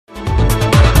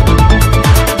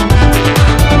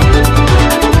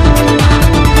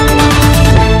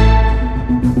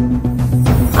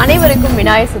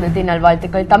விநாயகர் சதுர்த்தி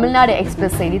நல்வாழ்த்துக்கள். தமிழ்நாடு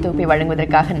எக்ஸ்பிரஸ் செய்தி தொகுப்பை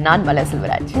வழங்குவதற்காக நான் வல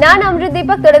செல்வராஜ். நான் அம்ருத்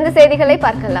தீபக். தொடர்ந்து செய்திகளை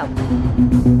பார்க்கலாம்.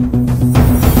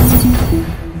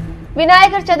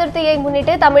 விநாயகர் சதுர்த்தியை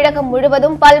முன்னிட்டு தமிழகம்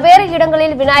முழுவதும் பல்வேறு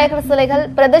இடங்களில் விநாயகர் சிலைகள்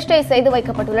பிரதிஷ்டை செய்து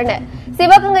வைக்கப்பட்டுள்ளன.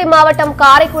 சிவகங்கை மாவட்டம்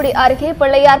காரைக்குடி அருகே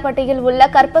பிள்ளையார்பட்டியில் உள்ள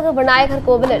கற்பக விநாயகர்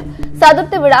கோவிலில்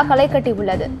சதுர்த்தி விழா களை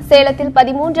கட்டியுள்ளது. சேலத்தில்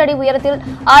 13 அடி உயரத்தில்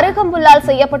அருகம்புல்லால்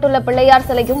செய்யப்பட்டுள்ள பிள்ளையார்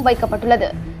சிலையும் வைக்கப்பட்டுள்ளது.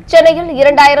 சென்னையில்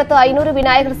 2500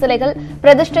 விநாயகர் சிலைகள்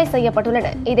பிரதிஷ்டை செய்யப்பட்டுள்ளன.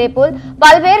 இதேபோல்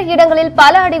பல்வேறு இடங்களில்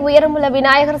பல அடி உயரமுள்ள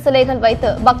விநாயகர் சிலைகள்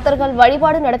வைத்து பக்தர்கள்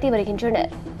வழிபாடு நடத்தி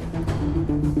வருகின்றனர்.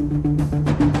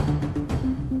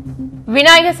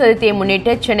 விநாயகர் சதுர்த்தியை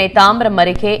முன்னிட்டு சென்னை தாம்பரம்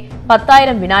அருகே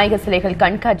 10,000 விநாயகர் சிலைகள்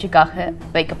கண்காட்சிக்காக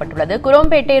வைக்கப்பட்டுள்ளது.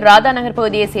 குரோம்பேட்டை ராதாநகர்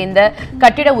பகுதியைச் சேர்ந்த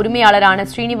கட்டிட உரிமையாளரான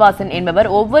ஸ்ரீனிவாசன் என்பவர்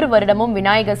ஒவ்வொரு வருடமும்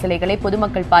விநாயகர் சிலைகளை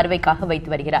பொதுமக்கள் பார்வைக்காக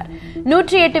வைத்து வருகிறார்.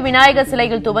 108 விநாயகர்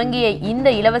சிலைகள் துவங்கிய இந்த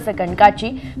இலவச கண்காட்சி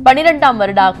 12ஆம்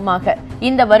வருடமாக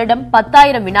இந்த வருடம்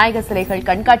 10,000 விநாயகர் சிலைகள்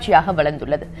கண்காட்சியாக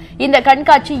வளர்ந்துள்ளது. இந்த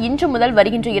கண்காட்சி இன்று முதல்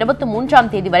வருகின்ற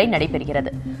 23ஆம் தேதி வரை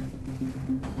நடைபெறுகிறது.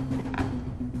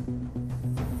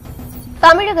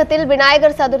 தமிழகத்தில்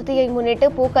விநாயகர் சதுர்த்தியை முன்னிட்டு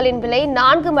பூக்களின் விலை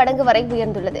 4 மடங்கு வரை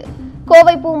உயர்ந்துள்ளது.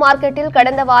 கோவை பூ மார்க்கெட்டில்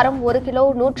கடந்த வாரம் 1 கிலோ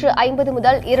 150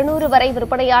 முதல் 200 வரை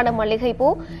விற்பனையான மல்லிகை பூ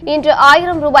இன்று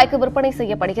 1000 ரூபாய்க்கு விற்பனை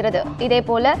செய்யப்படுகிறது.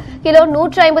 இதேபோல கிலோ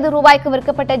 150 ரூபாய்க்கு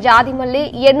விற்கப்பட்ட ஜாதி மல்லி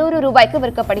 800 ரூபாய்க்கு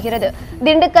விற்கப்படுகிறது.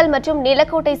 திண்டுக்கல் மற்றும்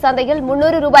நீலக்கோட்டை சந்தையில்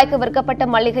 300 ரூபாய்க்கு விற்கப்பட்ட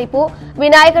மல்லிகை பூ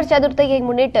விநாயகர் சதுர்த்தியை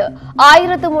முன்னிட்டு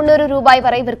 1300 ரூபாய்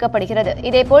வரை விற்கப்படுகிறது.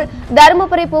 இதேபோல்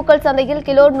தருமபுரி பூக்கள் சந்தையில்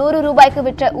கிலோ 100 ரூபாய்க்கு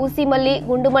விற்ற ஊசி மல்லி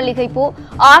குண்டு மல்லிகை பூ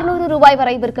 600 ரூபாய்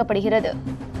வரை விற்கப்படுகிறது.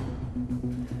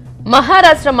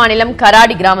 மகாராஷ்டிர மாநிலம்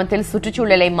கராடி கிராமத்தில்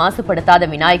சுற்றுச்சூழலை மாசுபடுத்தாத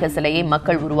விநாயகர் சிலையை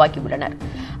மக்கள் உருவாக்கியுள்ளனர்.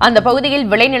 அந்த பகுதியில்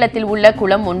விளைநிலத்தில் உள்ள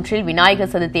குளம் ஒன்றில்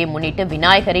விநாயகர் சதுர்த்தியை முன்னிட்டு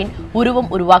விநாயகரின் உருவம்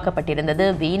உருவாக்கப்பட்டிருந்தது.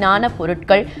 வீணான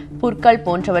பொருட்கள், புற்கள்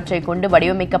போன்றவற்றை கொண்டு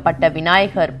வடிவமைக்கப்பட்ட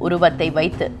விநாயகர் உருவத்தை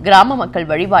வைத்து கிராம மக்கள்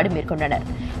வழிபாடு மேற்கொண்டனர்.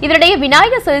 இதனிடையே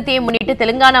விநாயகர் சதுர்த்தியை முன்னிட்டு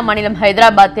தெலுங்கானா மாநிலம்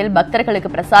ஹைதராபாத்தில்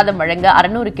பக்தர்களுக்கு பிரசாதம் வழங்க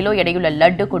 600 கிலோ எடையுள்ள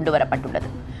லட்டு கொண்டுவரப்பட்டுள்ளது.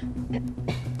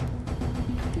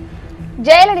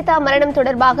 ஜெயலலிதா மரணம்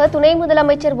தொடர்பாக துணை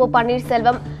முதலமைச்சர் ஓ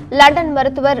பன்னீர்செல்வம், லண்டன்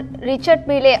மருத்துவர் ரிச்சர்ட்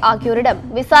பீலே ஆகியோரிடம்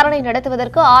விசாரணை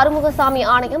நடத்துவதற்கு ஆறுமுகசாமி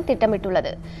ஆணையம்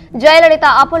திட்டமிட்டுள்ளது. ஜெயலலிதா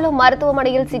அப்போலோ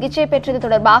மருத்துவமனையில் சிகிச்சை பெற்றது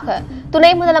தொடர்பாக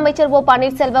துணை முதலமைச்சர் ஓ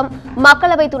பன்னீர்செல்வம்,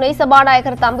 மக்களவை துணை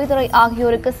சபாநாயகர் தம்பிதுரை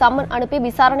ஆகியோருக்கு சம்மன் அனுப்பி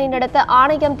விசாரணை நடத்த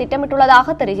ஆணையம்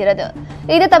திட்டமிட்டுள்ளதாக தெரிகிறது.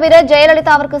 இது தவிர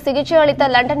ஜெயலலிதாவிற்கு சிகிச்சை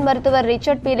அளித்த லண்டன் மருத்துவர்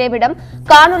ரிச்சர்ட் பீலேவிடம்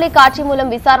காணொலி காட்சி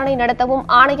மூலம் விசாரணை நடத்தவும்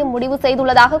ஆணையம் முடிவு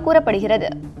செய்துள்ளதாக கூறப்படுகிறது.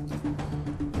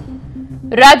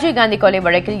 ராஜீவ்காந்தி கொலை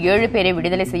வழக்கில் 7 பேரை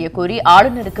விடுதலை செய்யக்கோரி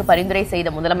ஆளுநருக்கு பரிந்துரை செய்த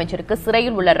முதலமைச்சருக்கு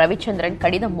சிறையில் உள்ள ரவிச்சந்திரன்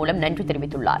கடிதம் மூலம் நன்றி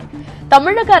தெரிவித்துள்ளார்.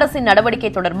 தமிழக அரசின்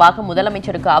நடவடிக்கை தொடர்பாக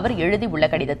முதலமைச்சருக்கு அவர் எழுதியுள்ள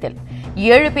கடிதத்தில்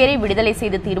 7 பேரை விடுதலை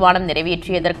செய்து தீர்மானம்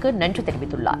நிறைவேற்றியதற்கு நன்றி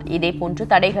தெரிவித்துள்ளார். இதேபோன்று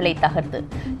தடைகளை தகர்த்து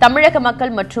தமிழக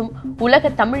மக்கள் மற்றும்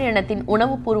உலக தமிழ் இனத்தின்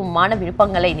உணவுபூர்வமான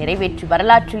விருப்பங்களை நிறைவேற்றி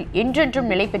வரலாற்றில்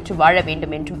என்றென்றும் நிலை பெற்று வாழ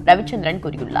வேண்டும் என்றும் ரவிச்சந்திரன்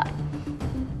கூறியுள்ளார்.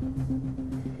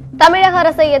 தமிழக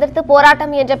அரசை எதிர்த்து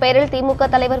போராட்டம் என்ற பெயரில் திமுக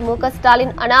தலைவர் மு க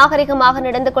ஸ்டாலின் அநாகரிகமாக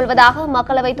நடந்து கொள்வதாக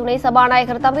மக்களவை துணை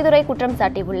சபாநாயகர் தம்பிதுரை குற்றம்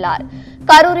சாட்டியுள்ளார்.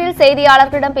 கரூரில்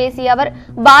செய்தியாளர்களிடம் பேசிய அவர்,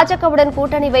 பாஜகவுடன்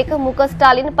கூட்டணி வைக்க மு க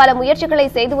ஸ்டாலின் பல முயற்சிகளை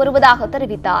செய்து வருவதாக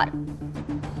தெரிவித்தார்.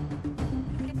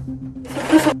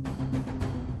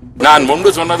 நான்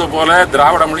முன்பு சொன்னது போல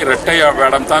திராவிட மொழி இரட்டை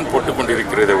வேடம் தான் போட்டுக்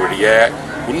கொண்டிருக்கிறது ஒழிய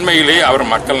உண்மையிலே அவர்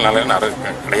மக்கள் நலன்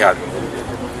கிடையாது.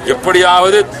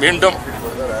 எப்படியாவது மீண்டும்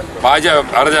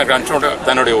பாஜக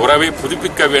தன்னுடைய உறவை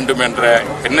புதுப்பிக்க வேண்டும் என்ற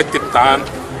எண்ணத்தில் தான்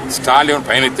ஸ்டாலின்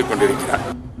பயணித்துக் கொண்டிருக்கிறார்.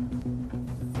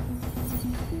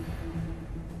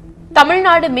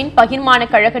 தமிழ்நாடு மின் பகிர்மான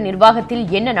கழக நிர்வாகத்தில்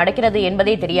என்ன நடக்கிறது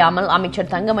என்பதே தெரியாமல் அமைச்சர்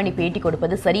தங்கமணி பேட்டி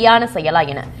கொடுப்பது சரியான செயலா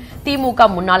என திமுக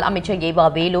முன்னாள் அமைச்சர் ஏவா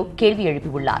வேலு கேள்வி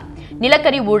எழுப்பியுள்ளார்.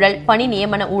 நிலக்கரி ஊழல், பணி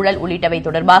நியமன ஊழல் உள்ளிட்டவை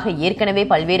தொடர்பாக ஏற்கனவே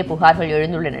பல்வேறு புகார்கள்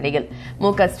எழுந்துள்ள நிலையில்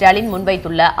மு க ஸ்டாலின்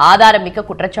முன்வைத்துள்ள ஆதாரமிக்க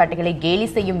குற்றச்சாட்டுகளை கேலி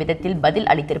செய்யும் விதத்தில் பதில்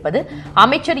அளித்திருப்பது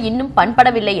அமைச்சர் இன்னும்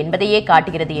பண்படவில்லை என்பதையே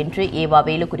காட்டுகிறது என்று ஏவா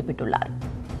வேலு குறிப்பிட்டுள்ளார்.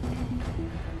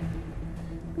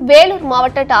 வேலூர்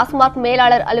மாவட்ட டாஸ்மாக்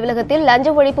மேலாளர் அலுவலகத்தில் லஞ்ச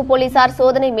ஒழிப்பு போலீசார்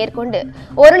சோதனை மேற்கொண்டு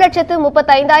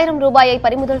 1,35,000 ரூபாயை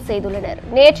பறிமுதல் செய்துள்ளனர்.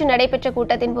 நேற்று நடைபெற்ற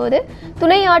கூட்டத்தின் போது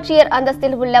துணை ஆட்சியர்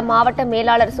அந்தஸ்தில் உள்ள மாவட்ட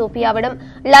மேலாளர் சோபியாவிடம்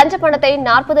லஞ்ச பணத்தை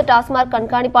 40 டாஸ்மாக்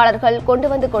கண்காணிப்பாளர்கள் கொண்டு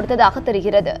வந்து கொடுத்ததாக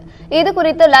தெரிகிறது.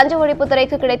 இதுகுறித்து லஞ்ச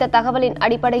ஒழிப்புத்துறைக்கு கிடைத்த தகவலின்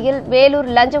அடிப்படையில் வேலூர்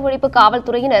லஞ்ச ஒழிப்பு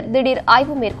காவல்துறையினர் திடீர்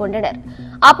ஆய்வு மேற்கொண்டனர்.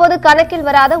 அப்போது கணக்கில்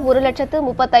வராத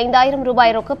 1,35,000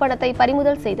 ரூபாய் ரொக்கப்பணத்தை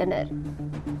பறிமுதல் செய்தனர்.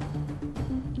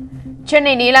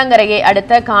 சென்னை நீலாங்கரையை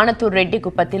அடுத்த காணத்தூர் ரெட்டி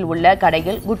குப்பத்தில் உள்ள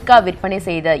கடையில் குட்கா விற்பனை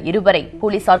செய்த 2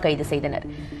 போலீசார் கைது செய்தனர்.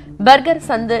 பர்கர்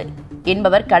சந்து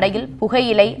என்பவர் கடையில்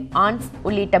புகையிலை, ஆன்ஸ்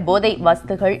உள்ளிட்ட போதை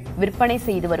வஸ்துகள் விற்பனை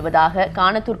செய்து வருவதாக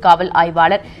கானத்தூர் காவல்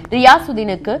ஆய்வாளர்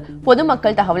ரியாசுதீனுக்கு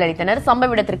பொதுமக்கள் தகவல் அளித்தனர்.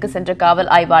 சம்பவ இடத்திற்கு சென்ற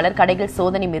காவல் ஆய்வாளர் கடையில்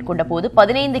சோதனை மேற்கொண்ட போது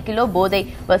 15 கிலோ போதை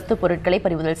வஸ்து பொருட்களை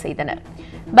பறிமுதல் செய்தனர்.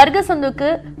 பர்கசந்துக்கு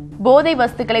போதை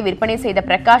வஸ்துக்களை விற்பனை செய்த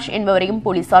பிரகாஷ் என்பவரையும்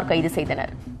போலீசார் கைது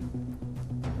செய்தனர்.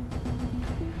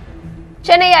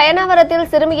 சென்னை அயனாவரத்தில்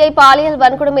சிறுமியை பாலியல்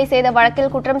வன்கொடுமை செய்த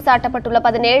வழக்கில் குற்றம் சாட்டப்பட்டுள்ள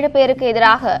 17 பேருக்கு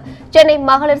எதிராக சென்னை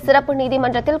மகளிர் சிறப்பு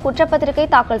நீதிமன்றத்தில் குற்றப்பத்திரிகை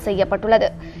தாக்கல் செய்யப்பட்டுள்ளது.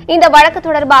 இந்த வழக்கு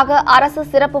தொடர்பாக அரசு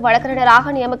சிறப்பு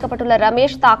வழக்கறிஞராக நியமிக்கப்பட்டுள்ள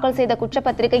ரமேஷ் தாக்கல் செய்த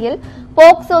குற்றப்பத்திரிகையில்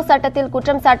போக்சோ சட்டத்தில்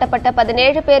குற்றம் சாட்டப்பட்ட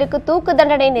 17 பேருக்கு தூக்கு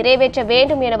தண்டனை நிறைவேற்ற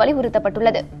வேண்டும் என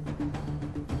வலியுறுத்தப்பட்டுள்ளது.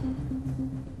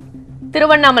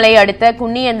 திருவண்ணாமலை அடுத்த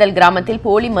குன்னியந்தல் கிராமத்தில்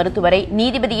போலி மருத்துவரை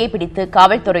நீதிபதியை பிடித்து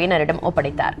காவல்துறையினரிடம்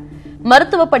ஒப்படைத்தார்.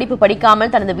 மருத்துவ படிப்பு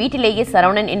படிக்காமல் தனது வீட்டிலேயே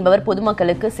சரவணன் என்பவர்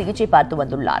பொதுமக்களுக்கு சிகிச்சை பார்த்து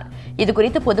வந்துள்ளார்.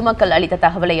 இதுகுறித்து பொதுமக்கள் அளித்த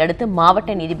தகவலை அடுத்து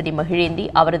மாவட்ட நீதிபதி மகிழேந்தி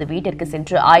அவரது வீட்டிற்கு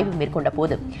சென்று ஆய்வு மேற்கொண்ட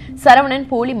போது சரவணன்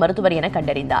போலி மருத்துவர் என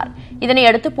கண்டறிந்தார்.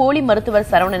 இதனையடுத்து போலி மருத்துவர்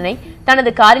சரவணனை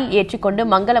தனது காரில் ஏற்றிக்கொண்டு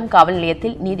மங்கலம் காவல்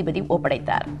நிலையத்தில் நீதிபதி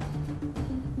ஒப்படைத்தார்.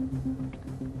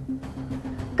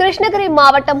 கிருஷ்ணகிரி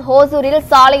மாவட்டம் ஹோசூரில்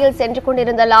சாலையில் சென்று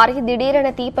கொண்டிருந்த லாரி திடீரென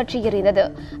தீப்பற்றி எரிந்தது.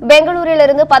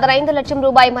 பெங்களூரிலிருந்து 15 லட்சம்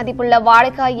ரூபாய் மதிப்புள்ள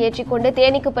வாழைக்காய் ஏற்றிக்கொண்டு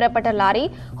தேனிக்கு புறப்பட்ட லாரி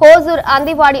ஹோசூர்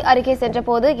அந்திவாடி அருகே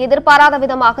சென்றபோது எதிர்பாராத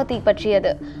விதமாக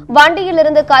தீப்பற்றியது.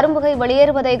 வண்டியிலிருந்து கரும்புகை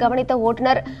வெளியேறுவதை கவனித்த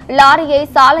ஓட்டுநர் லாரியை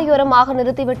சாலையோரமாக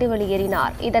நிறுத்திவிட்டு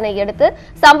வெளியேறினார். இதனையடுத்து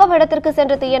சம்பவ இடத்திற்கு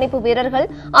சென்ற தீயணைப்பு வீரர்கள்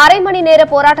அரை மணி நேர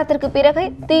போராட்டத்திற்கு பிறகு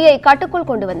தீயை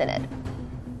கட்டுக்குள் கொண்டு வந்தனர்.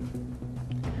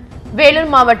 வேலூர்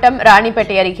மாவட்டம்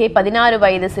ராணிப்பேட்டை அருகே 16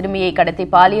 வயது சிறுமியை கடத்தி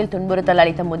பாலியல் துன்புறுத்தல்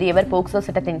அளித்த முதியவர் போக்சோ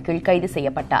சட்டத்தின் கீழ் கைது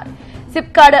செய்யப்பட்டார்.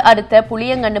 சிப்காடு அடுத்த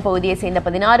புளியங்கண்ணு பகுதியைச் சேர்ந்த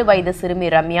 16 வயது சிறுமி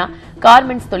ரம்யா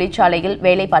கார்மெண்ட்ஸ் தொழிற்சாலையில்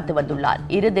வேலை பார்த்து வந்துள்ளார்.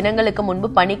 2 தினங்களுக்கு முன்பு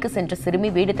பணிக்கு சென்ற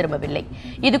சிறுமி வீடு திரும்பவில்லை.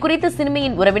 இதுகுறித்து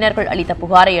சிறுமியின் உறவினர்கள் அளித்த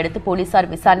புகாரை அடுத்து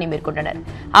போலீசார் விசாரணை மேற்கொண்டனர்.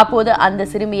 அப்போது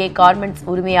அந்த சிறுமியை கார்மெண்ட்ஸ்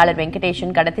உரிமையாளர்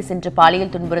வெங்கடேஷன் கடத்தி சென்று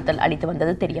பாலியல் துன்புறுத்தல் அளித்து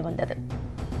வந்தது தெரியவந்தது.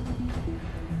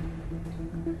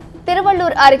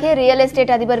 திருவள்ளூர் அருகே ரியல்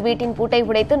எஸ்டேட் அதிபர் வீட்டின் பூட்டை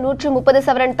உடைத்து 130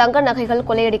 சவரன் தங்க நகைகள்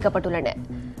கொள்ளையடிக்கப்பட்டுள்ளன.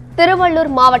 திருவள்ளூர்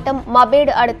மாவட்டம்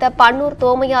மபேடு அடுத்த பன்னூர்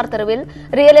தோமையார் தெருவில்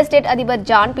ரியல் எஸ்டேட் அதிபர்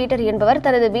ஜான் பீட்டர் என்பவர்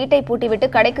தனது வீட்டை பூட்டிவிட்டு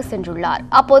கடைக்கு சென்றுள்ளார்.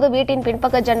 அப்போது வீட்டின்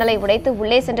பின்பக்க ஜன்னலை உடைத்து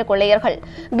உள்ளே சென்ற கொள்ளையர்கள்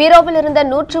பீரோவில் இருந்த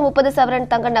 130 சவரன்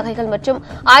தங்க நகைகள் மற்றும்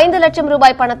 5 லட்சம்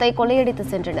ரூபாய் பணத்தை கொள்ளையடித்து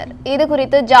சென்றனர்.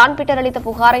 இதுகுறித்து ஜான் பீட்டர் அளித்த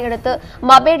புகாரை அடுத்து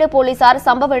மபேடு போலீசார்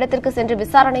சம்பவ இடத்திற்கு சென்று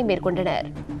விசாரணை மேற்கொண்டனர்.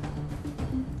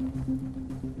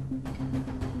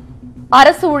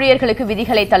 அரசு ஊழியர்களுக்கு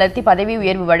விதிகளை தளர்த்தி பதவி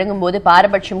உயர்வு வழங்கும் போது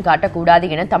பாரபட்சம் காட்டக்கூடாது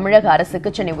என தமிழக அரசுக்கு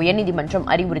சென்னை உயர்நீதிமன்றம்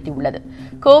அறிவுறுத்தியுள்ளது.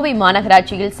 கோவை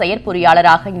மாநகராட்சியில்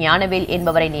செயற்பொறியாளராக ஞானவேல்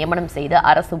என்பவரை நியமனம் செய்து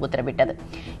அரசு உத்தரவிட்டது.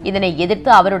 இதனை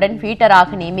எதிர்த்து அவருடன்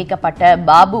பீட்டராக நியமிக்கப்பட்ட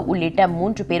பாபு உள்ளிட்ட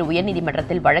 3 பேர்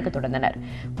உயர்நீதிமன்றத்தில் வழக்கு தொடர்ந்தனர்.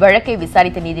 வழக்கை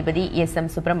விசாரித்த நீதிபதி SM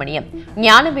சுப்பிரமணியம்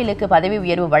ஞானவேலுக்கு பதவி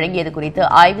உயர்வு வழங்கியது குறித்து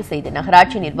ஆய்வு செய்து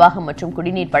நகராட்சி நிர்வாகம் மற்றும்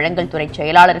குடிநீர் வழங்கல் துறை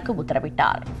செயலாளருக்கு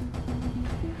உத்தரவிட்டார்.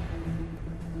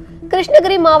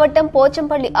 கிருஷ்ணகிரி மாவட்டம்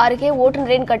போச்சம்பள்ளி அருகே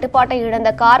ஓட்டுநரின் கட்டுப்பாட்டை இழந்த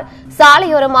கார்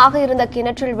சாலையோரமாக இருந்த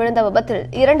கிணற்றில் விழுந்த விபத்தில்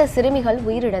 2 சிறுமிகள்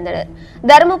உயிரிழந்தனர்.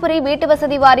 தருமபுரி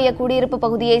வீட்டுவசதி வாரிய குடியிருப்பு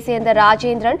பகுதியைச் சேர்ந்த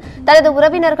ராஜேந்திரன் தனது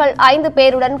உறவினர்கள் 5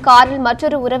 பேருடன் காரில்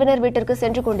மற்றொரு உறவினர் வீட்டிற்கு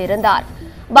சென்று கொண்டிருந்தார்.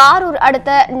 பாரூர்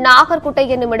அடுத்த நாகர்குட்டை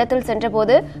என்னும் இடத்தில்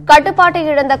சென்றபோது கட்டுப்பாட்டை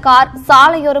இழந்த கார்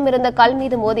சாலையோரம் இருந்த கல்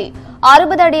மீது மோதி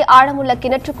 60 அடி ஆழமுள்ள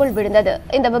கிணற்றுக்குள் விழுந்தது.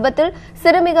 இந்த விபத்தில்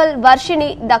சிறுமிகள்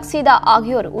வர்ஷினி, தக்ஷிதா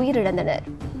ஆகியோர் உயிரிழந்தனர்.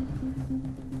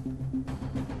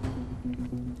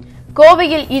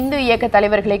 கோவையில் இந்து இயக்க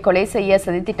தலைவர்களை கொலை செய்ய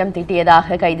சதித்திட்டம்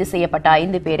தீட்டியதாக கைது செய்யப்பட்ட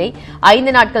 5 பேரை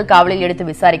 5 நாட்கள் காவலில் எடுத்து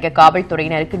விசாரிக்க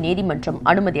காவல்துறையினருக்கு நீதிமன்றம்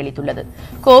அனுமதி அளித்துள்ளது.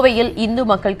 கோவையில் இந்து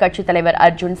மக்கள் கட்சித் தலைவர்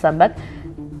அர்ஜுன் சம்பத்,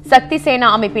 சக்தி சேனா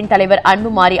அமைப்பின் தலைவர்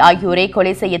அன்புமாரி ஆகியோரை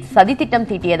கொலை செய்ய சதித்திட்டம்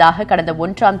தீட்டியதாக கடந்த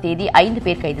 1ஆம் தேதி 5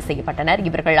 பேர் கைது செய்யப்பட்டனர்.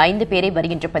 இவர்கள் 5 பேரை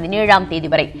வருகின்ற 17ஆம் தேதி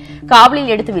வரை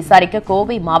காவலில் எடுத்து விசாரிக்க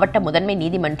கோவை மாவட்ட முதன்மை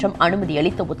நீதிமன்றம் அனுமதி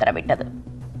அளித்து உத்தரவிட்டது.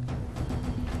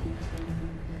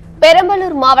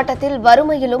 பெரம்பலூர் மாவட்டத்தில்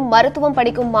வறுமையிலும் மருத்துவம்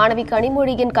படிக்கும் மாணவி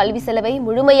கனிமொழியின் கல்வி செலவை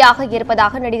முழுமையாக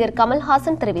ஏற்பதாக நடிகர்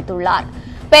கமல்ஹாசன் தெரிவித்துள்ளார்.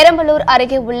 பெரம்பலூர்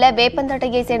அருகே உள்ள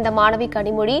வேப்பந்தட்டையைச் சேர்ந்த மாணவி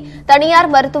கனிமொழி தனியார்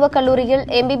மருத்துவக் கல்லூரியில்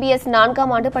MBBS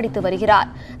 4ஆம் ஆண்டு படித்து வருகிறார்.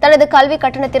 தனது கல்வி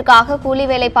கட்டணத்திற்காக கூலி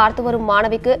வேலை பார்த்து வரும்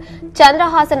மாணவிக்கு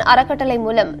சந்திரஹாசன் அறக்கட்டளை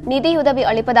மூலம் நிதியுதவி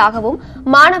அளிப்பதாகவும்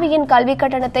மாணவியின் கல்வி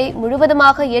கட்டணத்தை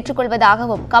முழுவதுமாக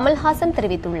ஏற்றுக்கொள்வதாகவும் கமல்ஹாசன்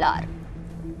தெரிவித்துள்ளார்.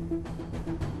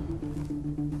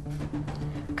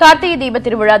 கார்த்திகை தீப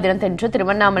திருவிழா தினத்தன்று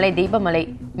திருவண்ணாமலை தீபமலை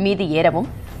மீது ஏறவும்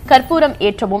கற்பூரம்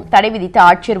ஏற்றவும் தடை விதித்து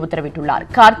ஆட்சியர் உத்தரவிட்டுள்ளார்.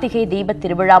 கார்த்திகை தீப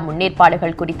திருவிழா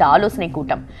முன்னேற்பாடுகள் குறித்த ஆலோசனைக்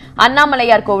கூட்டம்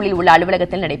அண்ணாமலையார் கோவிலில் உள்ள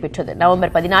அலுவலகத்தில் நடைபெற்றது.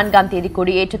 நவம்பர் 14ஆம் தேதி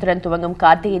கொடியேற்றத்துடன் துவங்கும்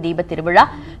கார்த்திகை தீப திருவிழா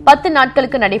 10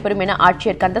 நாட்களுக்கு நடைபெறும் என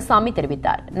ஆட்சியர் கந்தசாமி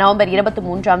தெரிவித்தார். நவம்பர்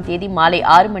 23ஆம் தேதி மாலை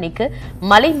 6 மணிக்கு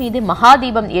மலை மீது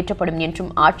மகாதீபம் ஏற்றப்படும்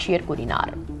என்றும் ஆட்சியர்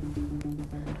கூறினார்.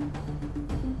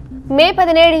 மே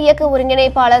 17 இயக்க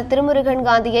ஒருங்கிணைப்பாளர் திருமுருகன்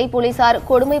காந்தியை போலீசார்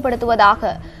கொடுமைப்படுத்துவதாக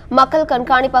மக்கள்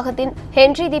கண்காணிப்பகத்தின்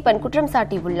ஹென்றி தீபன் குற்றம்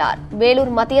சாட்டியுள்ளார்.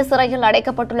 வேலூர் மத்திய சிறையில்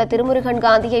அடைக்கப்பட்டுள்ள திருமுருகன்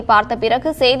காந்தியை பார்த்த பிறகு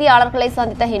செய்தியாளர்களை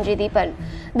சந்தித்த ஹென்றி தீபன்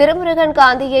திருமுருகன்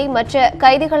காந்தியை மற்ற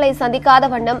கைதிகளை சந்திக்காத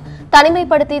வண்ணம்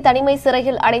தனிமைப்படுத்தி தனிமை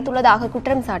சிறையில் அடைத்துள்ளதாக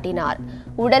குற்றம் சாட்டினார்.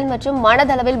 உடல் மற்றும்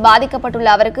மனதளவில் பாதிக்கப்பட்டுள்ள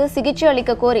அவருக்கு சிகிச்சை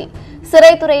அளிக்க கோரி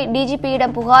சிறைத்துறை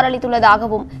டிஜிபியிடம் புகார்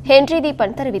அளித்துள்ளதாகவும் ஹென்றி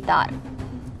தீபன் தெரிவித்தார்.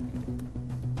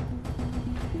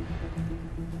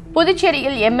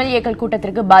 புதுச்சேரியில் எம்எல்ஏக்கள்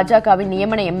கூட்டத்திற்கு பாஜகவின்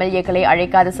நியமன எம்எல்ஏக்களை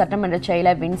அழைக்காத சட்டமன்ற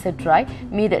செயலர் வின்சென்ட் ராய்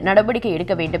மீது நடவடிக்கை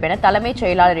எடுக்க வேண்டும் என தலைமைச்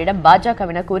செயலாளரிடம்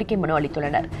பாஜகவினர் கோரிக்கை மனு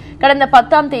அளித்துள்ளனர். கடந்த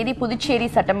 10ஆம் தேதி புதுச்சேரி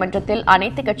சட்டமன்றத்தில்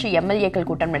அனைத்துக் கட்சி எம்எல்ஏக்கள்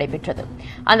கூட்டம் நடைபெற்றது.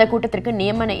 அந்த கூட்டத்திற்கு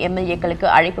நியமன எம்எல்ஏக்களுக்கு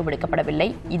அழைப்பு விடுக்கப்படவில்லை.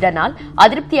 இதனால்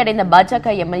அதிருப்தியடைந்த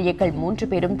பாஜக எம்எல்ஏக்கள்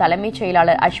 3 பேரும் தலைமைச்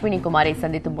செயலாளர் அஸ்வினி குமாரை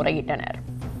சந்தித்து முறையிட்டனர்.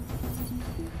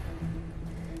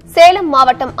 சேலம்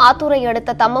மாவட்டம் ஆத்தூரை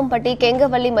அடுத்த தம்மம்பட்டி,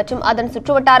 கெங்கவல்லி மற்றும் அதன்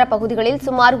சுற்றுவட்டார பகுதிகளில்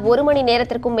சுமார் 1 மணி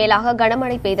நேரத்திற்கும் மேலாக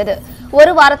கனமழை பெய்தது.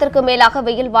 1 வாரத்திற்கு மேலாக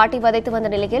வெயில் வாட்டி வதைத்து வந்த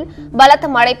நிலையில் பலத்த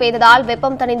மழை பெய்ததால்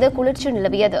வெப்பம் தணிந்து குளிர்ச்சி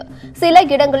நிலவியது. சில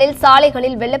இடங்களில்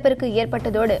சாலைகளில் வெள்ளப்பெருக்கு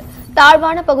ஏற்பட்டதோடு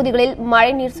தாழ்வான பகுதிகளில்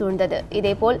மழைநீர் சூழ்ந்தது.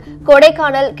 இதேபோல்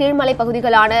கொடைக்கானல் கீழ்மலை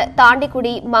பகுதிகளான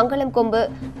தாண்டிக்குடி, மங்கலம் கொம்பு,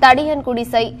 தடியன்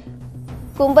குடிசை,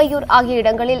 கும்பையூர் ஆகிய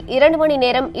இடங்களில் 2 மணி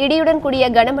நேரம் இடியுடன்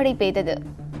கூடிய கனமழை பெய்தது.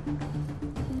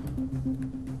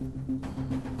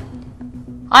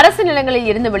 அரசு நிலங்களில்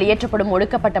இருந்து வெளியேற்றப்படும்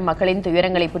ஒடுக்கப்பட்ட மக்களின்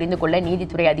துயரங்களை புரிந்து கொள்ள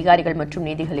நீதித்துறை அதிகாரிகள் மற்றும்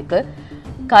நீதிகளுக்கு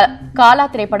காலா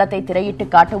திரைப்படத்தை திரையிட்டு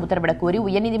காட்ட உத்தரவிடக் கோரி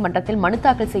உயர்நீதிமன்றத்தில் மனு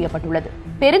தாக்கல் செய்யப்பட்டுள்ளது.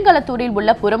 பெருங்களத்தூரில்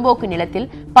உள்ள புறம்போக்கு நிலத்தில்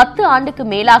 10 ஆண்டுக்கு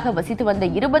மேலாக வசித்து வந்த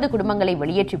 20 குடும்பங்களை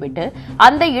வெளியேற்றிவிட்டு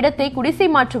அந்த இடத்தை குடிசை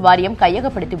மாற்று வாரியம்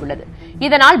கையகப்படுத்தியுள்ளது.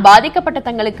 இதனால் பாதிக்கப்பட்ட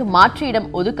தங்களுக்கு மாற்று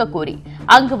இடம் ஒதுக்க கோரி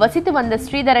அங்கு வசித்து வந்த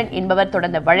ஸ்ரீதரன் என்பவர்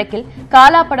தொடர்ந்த வழக்கில்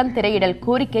காலா படம் திரையிடல்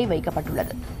கோரிக்கை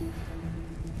வைக்கப்பட்டுள்ளது.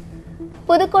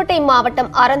 புதுக்கோட்டை மாவட்டம்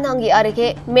அறந்தாங்கி அருகே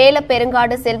மேல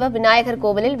பெருங்காடு செல்வ விநாயகர்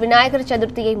கோவிலில் விநாயகர்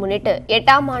சதுர்த்தியை முன்னிட்டு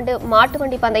 8ஆம் ஆண்டு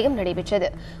மாட்டுவண்டி பந்தயம் நடைபெற்றது.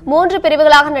 3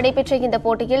 பிரிவுகளாக நடைபெற்ற இந்த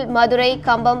போட்டியில் மதுரை,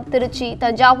 கம்பம், திருச்சி,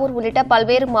 தஞ்சாவூர் உள்ளிட்ட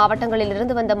பல்வேறு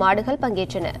மாவட்டங்களிலிருந்து வந்த மாடுகள்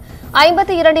பங்கேற்றன.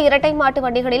 52 இரட்டை மாட்டு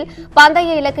வண்டிகளில்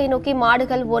பந்தய இலக்கை நோக்கி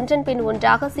மாடுகள் ஒன்றன் பின்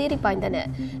ஒன்றாக சீறி பாய்ந்தன.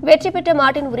 வெற்றி பெற்ற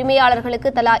மாட்டின்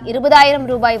உரிமையாளர்களுக்கு தலா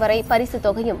 20,000 ரூபாய் வரை பரிசு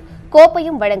தொகையும்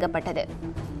கோப்பையும் வழங்கப்பட்டது.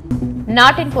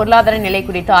 நாட்டின் பொருளாதார நிலை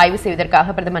குறித்து ஆய்வு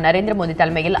செய்வதற்காக பிரதமர் நரேந்திர மோடி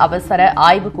தலைமையில் அவசர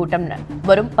ஆய்வுக் கூட்டம்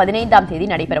வரும் 15ஆம் தேதி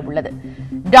நடைபெறவுள்ளது.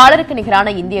 டாலருக்கு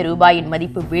நிகரான இந்திய ரூபாயின்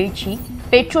மதிப்பு வீழ்ச்சி,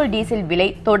 பெட்ரோல், டீசல் விலை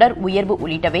தொடர் உயர்வு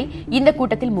உள்ளிட்டவை இந்த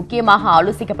கூட்டத்தில் முக்கியமாக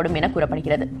ஆலோசிக்கப்படும் என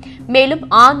கூறப்படுகிறது. மேலும்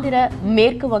ஆந்திர,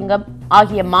 மேற்கு வங்கம்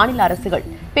ஆகிய மாநில அரசுகள்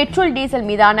பெட்ரோல், டீசல்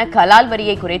மீதான கலால்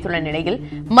வரியை குறைத்துள்ள நிலையில்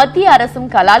மத்திய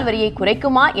அரசும் கலால் வரியை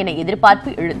குறைக்குமா என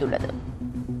எதிர்பார்ப்பு எழுந்துள்ளது.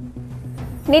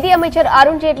 நிதியமைச்சர்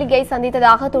அருண்ஜேட்லியை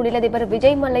சந்தித்ததாக தொழிலதிபர்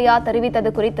விஜய் மல்லையா தெரிவித்தது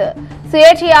குறித்து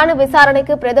சுயேட்சையான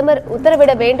விசாரணைக்கு பிரதமர்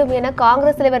உத்தரவிட வேண்டும் என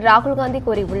காங்கிரஸ் தலைவர் ராகுல் காந்தி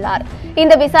கூறியுள்ளார்.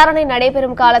 இந்த விசாரணை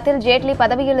நடைபெறும் காலத்தில் ஜேட்லி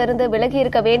பதவியிலிருந்து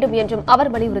விலகியிருக்க வேண்டும் என்றும்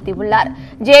அவர் வலியுறுத்தியுள்ளார்.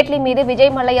 ஜேட்லி மீது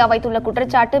விஜய் மல்லையா வைத்துள்ள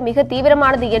குற்றச்சாட்டு மிக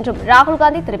தீவிரமானது என்றும் ராகுல்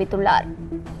காந்தி தெரிவித்துள்ளார்.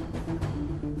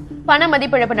 பண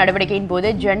மதிப்பிழப்பு நடவடிக்கையின் போது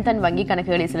ஜன்தன் வங்கி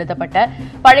கணக்குகளில் செலுத்தப்பட்ட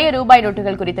பழைய ரூபாய்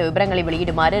நோட்டுகள் குறித்த விவரங்களை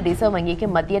வெளியிடுமாறு ரிசர்வ் வங்கிக்கு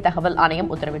மத்திய தகவல்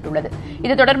ஆணையம் உத்தரவிட்டுள்ளது.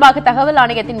 இது தொடர்பாக தகவல்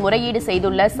ஆணையத்தின் முறையீடு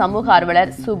செய்துள்ள சமூக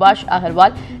ஆர்வலர் சுபாஷ்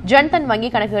அகர்வால் ஜன்தன்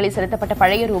வங்கி கணக்குகளில் செலுத்தப்பட்ட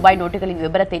பழைய ரூபாய் நோட்டுகளின்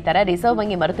விவரத்தை தர ரிசர்வ்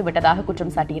வங்கி மறுத்துவிட்டதாக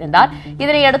குற்றம் சாட்டியிருந்தார்.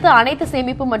 இதனையடுத்து அனைத்து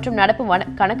சேமிப்பு மற்றும் நடப்பு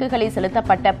கணக்குகளில்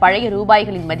செலுத்தப்பட்ட பழைய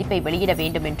ரூபாய்களின் மதிப்பை வெளியிட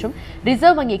வேண்டும் என்றும்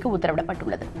ரிசர்வ் வங்கிக்கு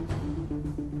உத்தரவிடப்பட்டுள்ளது.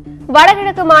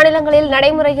 வடகிழக்கு மாநிலங்களில்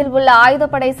நடைமுறையில் உள்ள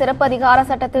ஆயுதப்படை சிறப்பு அதிகார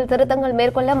சட்டத்தில் திருத்தங்கள்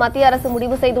மேற்கொள்ள மத்திய அரசு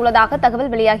முடிவு செய்துள்ளதாக தகவல்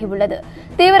வெளியாகியுள்ளது.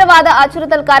 தீவிரவாத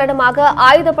அச்சுறுத்தல் காரணமாக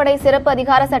ஆயுதப்படை சிறப்பு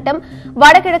அதிகார சட்டம்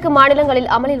வடகிழக்கு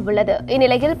மாநிலங்களில் அமலில் உள்ளது.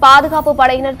 இந்நிலையில் பாதுகாப்பு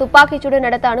படையினர் துப்பாக்கிச்சூடு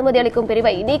நடத்த அனுமதி அளிக்கும்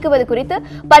பிரிவை நீக்குவது குறித்து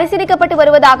பரிசீலிக்கப்பட்டு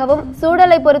வருவதாகவும்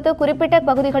சூழலை பொறுத்து குறிப்பிட்ட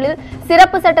பகுதிகளில்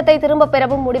சிறப்பு சட்டத்தை திரும்பப்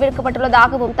பெறவும்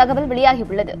முடிவெடுக்கப்பட்டுள்ளதாகவும் தகவல்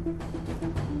வெளியாகியுள்ளது.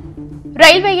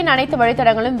 ரயில்வேயின் அனைத்து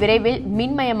வழித்தடங்களும் விரைவில்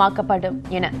மின்மயமாக்கப்படும்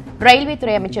என ரயில்வே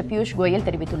துறை அமைச்சர் பியூஷ் கோயல்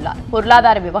தெரிவித்துள்ளார்.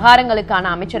 பொருளாதார விவகாரங்களுக்கான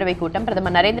அமைச்சரவைக் கூட்டம்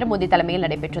பிரதமர் நரேந்திர மோடி தலைமையில்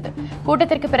நடைபெற்றது.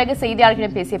 கூட்டத்திற்கு பிறகு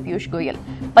செய்தியாளர்களிடம் பேசிய பியூஷ் கோயல்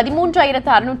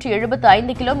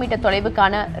 13,675 கிலோமீட்டர்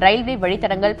தொலைவுக்கான ரயில்வே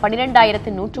வழித்தடங்கள்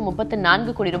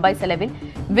 12,134 கோடி ரூபாய் செலவில்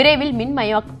விரைவில்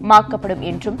மின்மயமாக்கப்படும்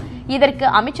என்றும் இதற்கு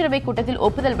அமைச்சரவைக் கூட்டத்தில்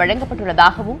ஒப்புதல்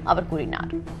வழங்கப்பட்டுள்ளதாகவும் அவர்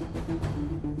கூறினார்.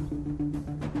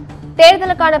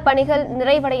 தேர்தலுக்கான பணிகள்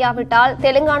நிறைவடையாவிட்டால்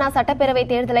தெலுங்கானா சட்டப்பேரவை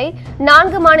தேர்தலை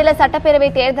 4 மாநில சட்டப்பேரவை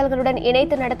தேர்தல்களுடன்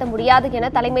இணைத்து நடத்த முடியாது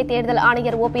என தலைமை தேர்தல்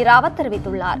ஆணையர் OP ராவத்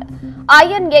தெரிவித்துள்ளார்.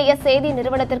 INAS செய்தி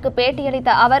நிறுவனத்திற்கு பேட்டியளித்த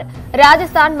அவர்,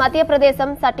 ராஜஸ்தான், மத்திய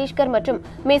பிரதேசம், சத்தீஸ்கர் மற்றும்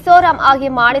மிசோராம் ஆகிய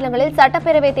மாநிலங்களில்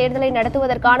சட்டப்பேரவை தேர்தலை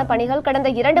நடத்துவதற்கான பணிகள்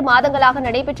கடந்த 2 மாதங்களாக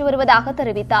நடைபெற்று வருவதாக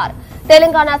தெரிவித்தார்.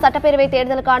 தெலுங்கானா சட்டப்பேரவை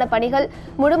தேர்தலுக்கான பணிகள்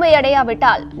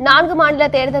முழுமையடையாவிட்டால் 4 மாநில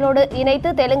தேர்தலோடு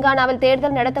இணைத்து தெலுங்கானாவில்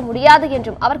தேர்தல் நடத்த முடியாது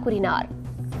என்றும் அவர் கூறினார்.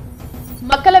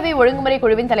 மக்களவை ஒழுங்குமுறை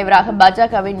குழுவின் தலைவராக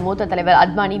பாஜகவின் மூத்த தலைவர்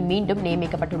அத்வானி மீண்டும்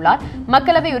நியமிக்கப்பட்டுள்ளார்.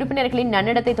 மக்களவை உறுப்பினர்களின்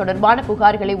நன்னடத்தை தொடர்பான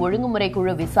புகார்களை ஒழுங்குமுறை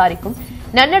குழு விசாரிக்கும்.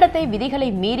 நன்னடத்தை விதிகளை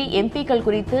மீறி எம்பிக்கள்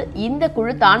குறித்து இந்த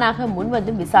குழு தானாக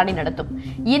முன்வந்து விசாரணை நடத்தும்.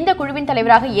 இந்த குழுவின்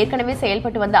தலைவராக ஏற்கனவே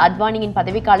செயல்பட்டு வந்த அத்வானியின்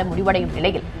பதவிக்காலம் முடிவடையும்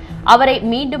நிலையில் அவரை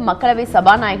மீண்டும் மக்களவை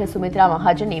சபாநாயகர் சுமித்ரா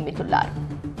மகாஜன் நியமித்துள்ளார்.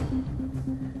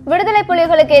 விடுதலை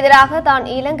புலிகளுக்கு எதிராக தான்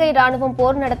இலங்கை ராணுவம்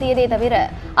போர் நடத்தியதே தவிர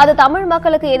அது தமிழ்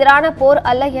மக்களுக்கு எதிரான போர்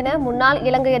அல்ல என முன்னாள்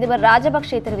இலங்கை அதிபர்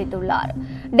ராஜபக்சே தெரிவித்துள்ளார்.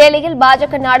 டெல்லியில்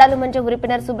பாஜக நாடாளுமன்ற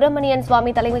உறுப்பினர் சுப்பிரமணியன்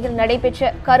சுவாமி தலைமையில்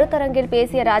நடைபெற்ற கருத்தரங்கில்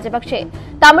பேசிய ராஜபக்சே,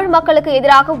 தமிழ் மக்களுக்கு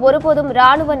எதிராக ஒருபோதும்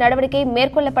ராணுவ நடவடிக்கை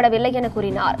மேற்கொள்ளப்படவில்லை என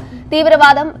கூறினார்.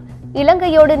 தீவிரவாதம்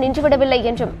இலங்கையோடு நின்றுவிடவில்லை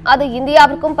என்றும் அது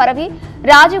இந்தியாவிற்கும் பரவி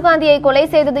ராஜீவ்காந்தியை கொலை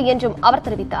செய்தது என்றும் அவர்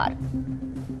தெரிவித்தார்.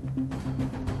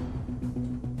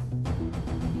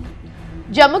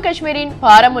 ஜம்மு காஷ்மீரின்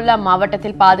பாரமுல்லா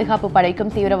மாவட்டத்தில் பாதுகாப்பு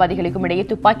படைக்கும் தீவிரவாதிகளுக்கும் இடையே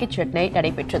துப்பாக்கிச் சண்டை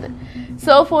நடைபெற்றது.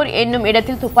 சோபோர் என்னும்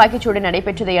இடத்தில் துப்பாக்கிச் சூடு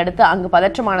நடைபெற்றதை அடுத்து அங்கு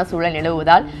பதற்றமான சூழல்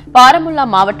நிலவுவதால் பாரமுல்லா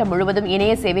மாவட்டம் முழுவதும்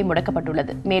இணைய சேவை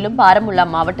முடக்கப்பட்டுள்ளது. மேலும் பாரமுல்லா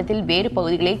மாவட்டத்தில் வேறு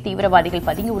பகுதிகளில் தீவிரவாதிகள்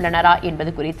பதுங்கியுள்ளனரா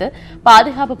என்பது குறித்து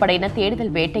பாதுகாப்பு படையினர்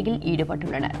தேடுதல் வேட்டையில்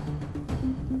ஈடுபட்டுள்ளனர்.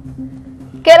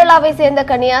 கேரளாவை சேர்ந்த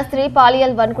கன்னியாஸ்திரி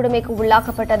பாலியல் வன்கொடுமைக்கு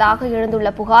உள்ளாக்கப்பட்டதாக எழுந்துள்ள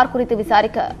புகார் குறித்து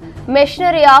விசாரிக்க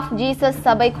மிஷனரி ஆஃப் ஜீசஸ்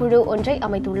சபை குழு ஒன்றை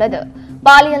அமைத்துள்ளது.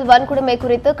 பாலியல் வன்கொடுமை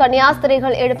குறித்து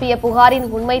கன்னியாஸ்திரிகள் எழுப்பிய புகாரின்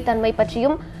உண்மைத்தன்மை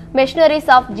பற்றியும்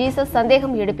மிஷனரிஸ் ஆஃப் ஜீசஸ்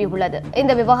சந்தேகம் எழுப்பியுள்ளது.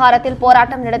 இந்த விவகாரத்தில்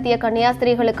போராட்டம் நடத்திய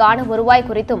கன்னியாஸ்திரிகளுக்கான வருவாய்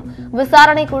குறித்தும்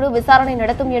விசாரணை குழு விசாரணை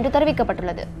நடத்தும் என்று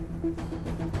தெரிவிக்கப்பட்டுள்ளது.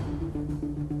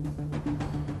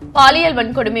 பாலியல்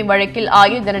வன்கொடுமை வழக்கில்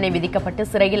ஆயுள் தண்டனை விதிக்கப்பட்டு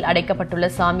சிறையில் அடைக்கப்பட்டுள்ள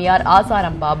சாமியார்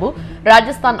ஆசாராம் பாபு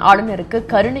ராஜஸ்தான் ஆளுநருக்கு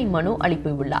கருணை மனு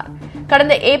அளித்துள்ளார்.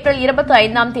 கடந்த ஏப்ரல்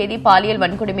 25ஆம் தேதி பாலியல்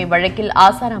வன்கொடுமை வழக்கில்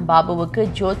ஆசாராம் பாபுவுக்கு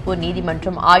ஜோத்பூர்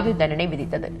நீதிமன்றம் ஆயுள் தண்டனை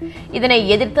விதித்தது. இதனை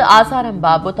எதிர்த்து ஆசாராம்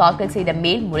பாபு தாக்கல் செய்த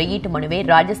மேல்முறையீட்டு மனுவை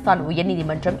ராஜஸ்தான்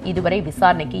உயர்நீதிமன்றம் இதுவரை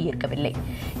விசாரணைக்கு ஏற்கவில்லை.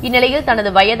 இந்நிலையில்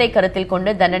தனது வயதை கருத்தில்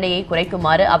கொண்டு தண்டனையை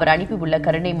குறைக்குமாறு அவர் அனுப்பியுள்ள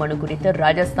கருணை மனு குறித்து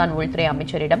ராஜஸ்தான் உள்துறை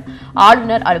அமைச்சரிடம்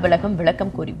ஆளுநர் அலுவலகம்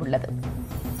விளக்கம் கூறியுள்ளது.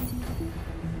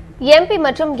 MP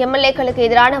மற்றும் MLAக்களுக்கு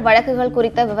எதிரான வழக்குகள்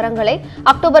குறித்த விவரங்களை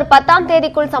அக்டோபர் 10ஆம்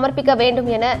தேதிக்குள் சமர்ப்பிக்க வேண்டும்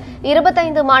என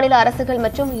 25 மாநில அரசுகள்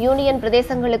மற்றும் யூனியன்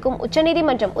பிரதேசங்களுக்கும்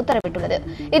உச்சநீதிமன்றம் உத்தரவிட்டுள்ளது.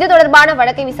 இது தொடர்பான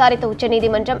வழக்கை விசாரித்த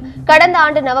உச்சநீதிமன்றம் கடந்த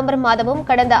ஆண்டு நவம்பர் மாதமும்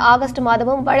கடந்த ஆகஸ்ட்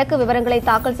மாதமும் வழக்கு விவரங்களை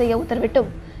தாக்கல் செய்ய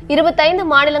உத்தரவிட்டும் 25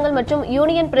 மாநிலங்கள் மற்றும்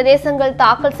யூனியன் பிரதேசங்கள்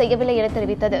தாக்கல் செய்யவில்லை என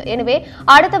தெரிவித்தது. எனவே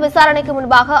அடுத்த விசாரணைக்கு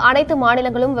முன்பாக அனைத்து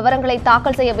மாநிலங்களும் விவரங்களை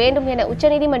தாக்கல் செய்ய வேண்டும் என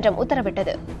உச்சநீதிமன்றம்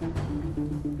உத்தரவிட்டது.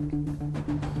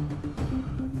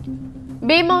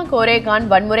 பீமா கோரேகான்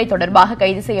வன்முறை தொடர்பாக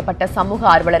கைது செய்யப்பட்ட சமூக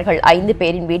ஆர்வலர்கள் 5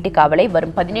 பேரின் வீட்டுக் காவலை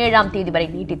வரும் 17ஆம் தேதி வரை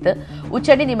நீட்டித்து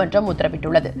உச்சநீதிமன்றம்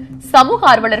உத்தரவிட்டுள்ளது. சமூக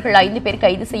ஆர்வலர்கள் 5 பேர்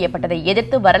கைது செய்யப்பட்டதை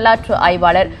எதிர்த்து வரலாற்று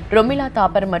ஆய்வாளர் ரொமிலா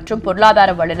தாப்பர் மற்றும்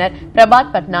பொருளாதார வல்லுநர்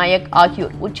பிரபாத் பட்நாயக்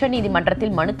ஆகியோர்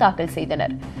உச்சநீதிமன்றத்தில் மனு தாக்கல்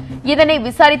செய்தனர். இதனை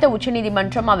விசாரித்த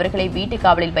உச்சநீதிமன்றம் அவர்களை வீட்டுக்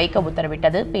காவலில் வைக்க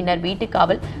உத்தரவிட்டது. பின்னர் வீட்டுக்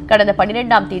காவல் கடந்த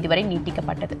 12ஆம் தேதி வரை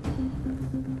நீட்டிக்கப்பட்டது.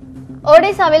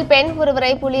 ஒடிசாவில் பெண் ஒருவரை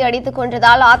புலி அடித்துக்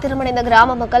கொன்றதால் ஆத்திரமடைந்த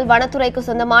கிராம மக்கள் வனத்துறைக்கு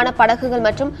சொந்தமான படகுகள்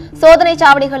மற்றும் சோதனை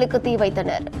சாவடிகளுக்கு தீ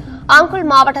வைத்தனர். அங்குல்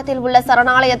மாவட்டத்தில் உள்ள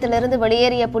சரணாலயத்திலிருந்து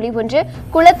வெளியேறிய புலி ஒன்று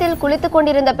குளத்தில் குளித்துக்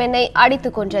கொண்டிருந்த பெண்ணை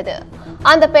அடித்துக் கொன்றது.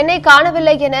 அந்த பெண்ணை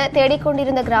காணவில்லை என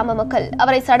தேடிக்கொண்டிருந்த கிராம மக்கள்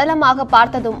அவரை சடலமாக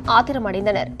பார்த்ததும்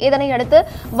ஆத்திரமடைந்தனர். இதனையடுத்து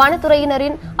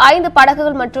வனத்துறையினரின் 5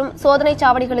 படகுகள் மற்றும் சோதனை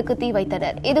சாவடிகளுக்கு தீ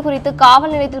வைத்தனர். இதுகுறித்து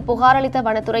காவல் நிலையத்தில் புகார் அளித்த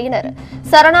வனத்துறையினர்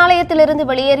சரணாலயத்திலிருந்து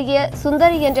வெளியேறிய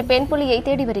சுந்தரி என்ற பெண் புலியை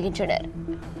தேடி வருகின்றனர்.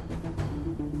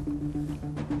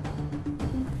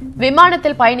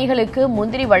 விமானத்தில் பயணிகளுக்கு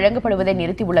முந்திரி வழங்கப்படுவதை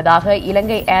நிறுத்தியுள்ளதாக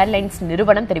இலங்கை ஏர்லைன்ஸ்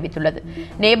நிறுவனம் தெரிவித்துள்ளது.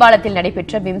 நேபாளத்தில்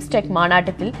நடைபெற்ற பிம்ஸ்டெக்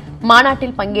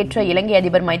மாநாட்டில் பங்கேற்ற இலங்கை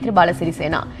அதிபர் மைத்ரிபால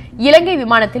சிறிசேனா இலங்கை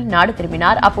விமானத்தில் நாடு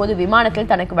திரும்பினார். அப்போது விமானத்தில்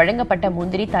தனக்கு வழங்கப்பட்ட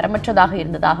முந்திரி தரமற்றதாக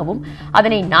இருந்ததாகவும்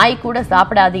அதனை நாய் கூட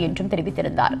சாப்பிடாது என்றும்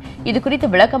தெரிவித்திருந்தார். இதுகுறித்து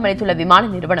விளக்கம் அளித்துள்ள விமான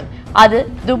நிறுவனம் அது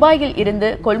துபாயில் இருந்து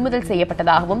கொள்முதல்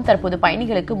செய்யப்பட்டதாகவும் தற்போது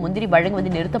பயணிகளுக்கு முந்திரி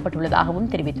வழங்குவது நிறுத்தப்பட்டுள்ளதாகவும்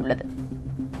தெரிவித்துள்ளது.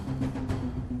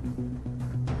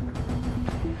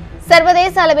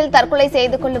 சர்வதேச அளவில் தற்கொலை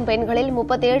செய்து கொள்ளும் பெண்களில்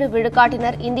 37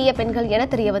 விழுக்காட்டினர் இந்திய பெண்கள் என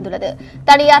தெரியவந்துள்ளது.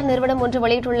 தனியார் நிறுவனம் ஒன்று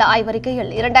வெளியிட்டுள்ள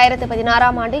ஆய்வறிக்கையில்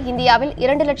 2016ஆம் ஆண்டு இந்தியாவில்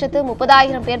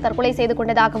 2,30,000 பேர் தற்கொலை செய்து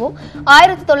கொண்டதாகவும்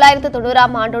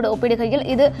 1990ஆம் ஆண்டோடு ஒப்பிடுகையில்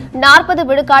இது 40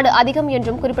 விழுக்காடு அதிகம்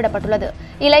என்றும் குறிப்பிடப்பட்டுள்ளது.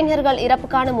 இளைஞர்கள்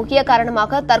இறப்புக்கான முக்கிய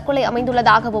காரணமாக தற்கொலை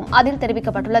அமைந்துள்ளதாகவும் அதில்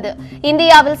தெரிவிக்கப்பட்டுள்ளது.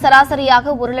 இந்தியாவில்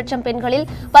சராசரியாக 1,00,000 பெண்களில்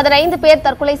 15 பேர்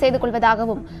தற்கொலை செய்து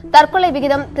கொள்வதாகவும் தற்கொலை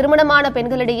விகிதம் திருமணமான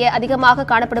பெண்களிடையே அதிகமாக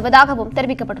காணப்படுவதாகவும்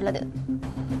தெரிவிக்கப்பட்டுள்ளது.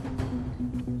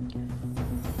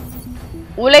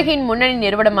 உலகின் முன்னணி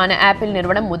நிறுவனமான ஆப்பிள்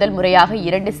நிறுவனம் முதல் முறையாக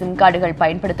 2 சிம் கார்டுகள்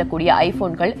பயன்படுத்தக்கூடிய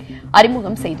ஐபோன்கள்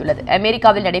அறிமுகம் செய்துள்ளது.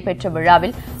 அமெரிக்காவில் நடைபெற்ற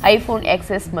விழாவில் ஐபோன்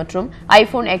XS மற்றும்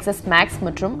ஐபோன் XS Max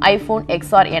மற்றும் ஐபோன்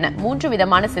XR என 3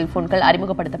 விதமான செல்போன்கள்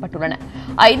அறிமுகப்படுத்தப்பட்டுள்ளன.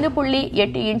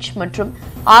 5.8 இன்ச் மற்றும்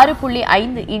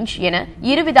 6.5 இன்ச் என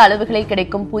இருவித அளவுகளில்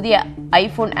கிடைக்கும் புதிய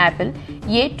iPhone apple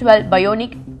A12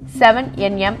 bionic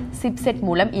 7nm chipset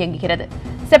மூலம் இயங்குகிறது.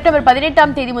 செப்டம்பர்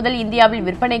 18ஆம் தேதி முதல் இந்தியாவில்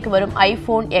விற்பனைக்கு வரும்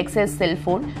ஐபோன் XS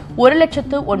செல்போன்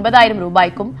 1,09,000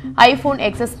 ரூபாய்க்கும், ஐபோன்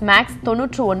XS Max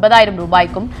 99,000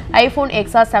 ரூபாய்க்கும், ஐபோன்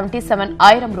XR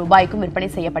 77,000 ரூபாய்க்கும் விற்பனை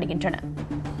செய்யப்படுகின்றன.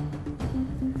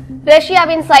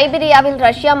 ரஷ்யாவின் சைபீரியாவில்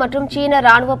ரஷ்யா மற்றும் சீன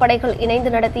ராணுவ படைகள் இணைந்து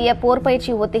நடத்திய போர்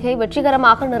பயிற்சி ஒத்திகை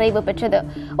வெற்றிகரமாக நிறைவு பெற்றது.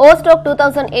 ஓஸ்டோக்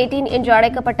 2018 என்று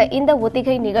அழைக்கப்பட்ட இந்த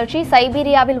ஒத்திகை நிகழ்ச்சி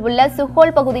சைபீரியாவில் உள்ள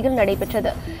சுஹோல் பகுதியில்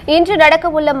நடைபெற்றது. இன்று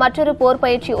நடக்கவுள்ள மற்றொரு போர்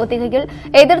பயிற்சி ஒத்திகையில்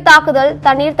எதிர்த்தாக்குதல்,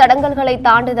 தண்ணீர் தடங்கல்களை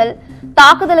தாண்டுதல்,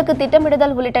 தாக்குதலுக்கு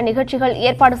திட்டமிடுதல் உள்ளிட்ட நிகழ்ச்சிகள்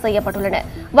ஏற்பாடு செய்யப்பட்டுள்ளன.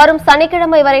 வரும்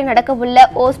சனிக்கிழமை வரை நடக்கவுள்ள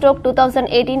ஓஸ்டோக்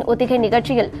 2018 ஒத்திகை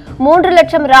நிகழ்ச்சியில் 3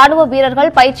 லட்சம் ராணுவ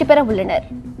வீரர்கள் பயிற்சி பெற உள்ளனர்.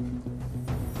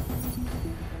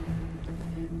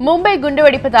 மும்பை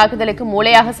குண்டுவெடிப்பு தாக்குதலுக்கு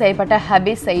மூளையாக செயல்பட்ட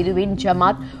ஹபீஸ் சயீதுவின்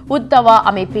ஜமாத் உத் தவா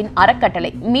அமைப்பின் அறக்கட்டளை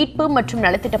மீட்பு மற்றும்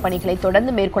நலத்திட்ட பணிகளை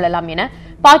தொடர்ந்து மேற்கொள்ளலாம் என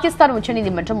பாகிஸ்தான்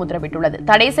உச்சநீதிமன்றம் உத்தரவிட்டுள்ளது.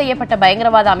 தடை செய்யப்பட்ட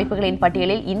பயங்கரவாத அமைப்புகளின்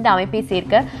பட்டியலில் இந்த அமைப்பை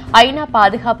சேர்க்க ஐநா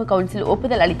பாதுகாப்பு கவுன்சில்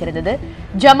ஒப்புதல் அளித்திருந்தது.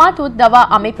 ஜமாத் உத் தவா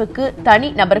அமைப்புக்கு தனி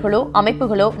நபர்களோ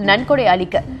அமைப்புகளோ நன்கொடை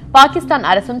அளிக்க பாகிஸ்தான்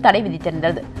அரசும் தடை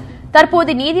விதித்திருந்தது.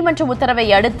 தற்போது நீதிமன்ற உத்தரவை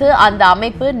அடுத்து அந்த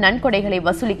அமைப்பு நன்கொடைகளை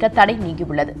வசூலிக்க தடை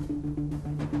நீங்கியுள்ளது.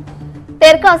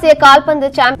 தெற்காசிய கால்பந்து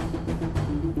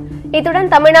இத்துடன்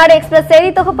தமிழ்நாடு எக்ஸ்பிரஸ் செய்தி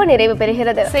தொகுப்பு நிறைவு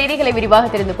பெறுகிறது. செய்திகளை விரிவாக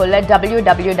தெரிந்து கொள்ள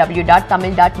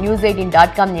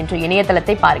www.tamil.news18.com என்ற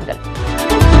இணையதளத்தை பாருங்கள்.